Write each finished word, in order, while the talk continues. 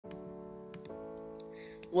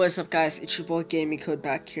What's up, guys? It's your boy GamingCode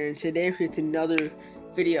back here, and today we're here with another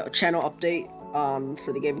video channel update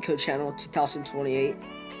for the GamingCode channel 2028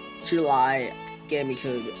 July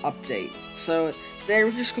GamingCode update. So today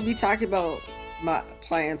we're just gonna be talking about my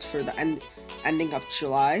plans for the ending of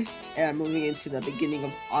July and moving into the beginning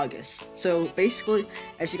of August. So basically,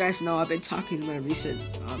 as you guys know, I've been talking in my recent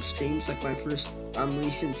streams, like my first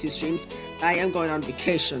recent 2 streams. I am going on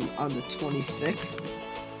vacation on the 26th.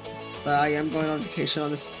 So I am going on vacation on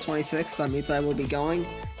the 26th. That means I will be going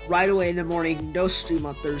right away in the morning. No stream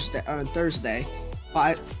on Thursday,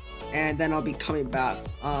 and then I'll be coming back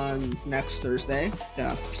on next Thursday,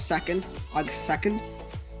 the 2nd, August 2nd,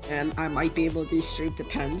 and I might be able to do stream.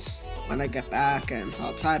 Depends when I get back and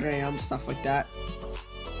how tired I am, stuff like that.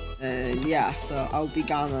 And yeah, so I'll be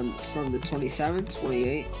gone from the 27th,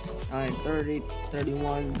 28th, 9, 30,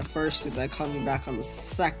 31, the 1st, and then coming back on the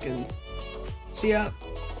 2nd. So yeah.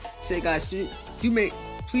 Say guys,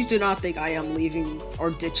 please do not think I am leaving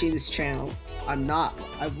or ditching this channel. I'm not.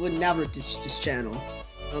 I would never ditch this channel,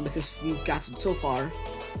 because we've gotten so far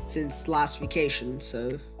since last vacation.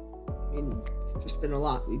 So I mean, it's just been a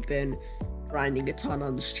lot. We've been grinding a ton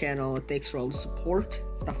on this channel. Thanks for all the support,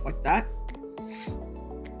 stuff like that.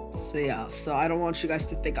 So yeah, so I don't want you guys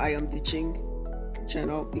to think I am ditching the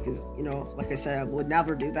channel, because like I said, I would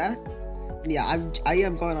never do that. Yeah, I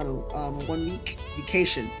am going on a 1 week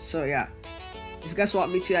vacation. So yeah, if you guys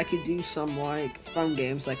want me to, I could do some like fun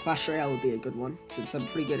games, like Clash Royale would be a good one, since I'm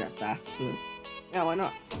pretty good at that. So yeah, why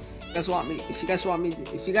not? If you guys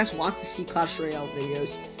want to see Clash Royale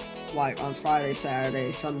videos like on Friday,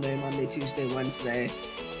 Saturday, Sunday, Monday, Tuesday, Wednesday,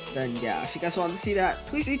 then yeah, if you guys want to see that,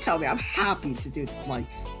 please do tell me. I'm happy to do that, like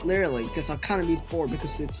literally, because I'll kind of be bored,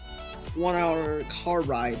 because it's 1 hour car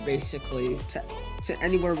ride basically to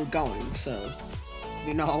anywhere we're going. So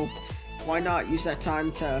why not use that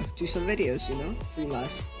time to do some videos, for you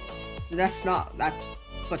guys. So that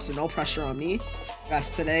puts no pressure on me, guys.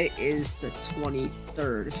 Today is the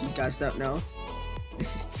 23rd. If you guys don't know,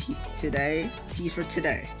 this is T for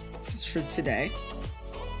today. This is for today,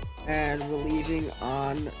 and we're leaving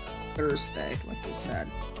on Thursday, like I said.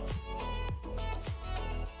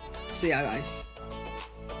 So yeah, guys.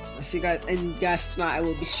 See you guys, and guys, tonight I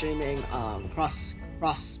will be streaming cross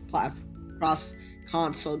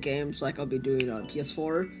console games, like I'll be doing on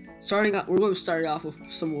PS4. We're going to start off with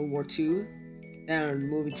some World War II, then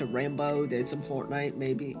moving to Rainbow, then some Fortnite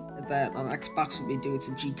maybe, and then on Xbox we'll be doing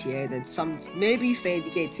some GTA, then some maybe State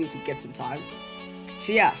of Decay 2 if we get some time.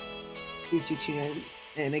 So yeah, please do tune in.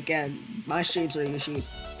 And again, my streams are usually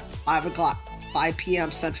 5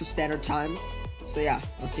 p.m. Central Standard Time. So yeah,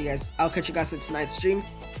 I'll catch you guys in tonight's stream.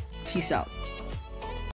 Peace out.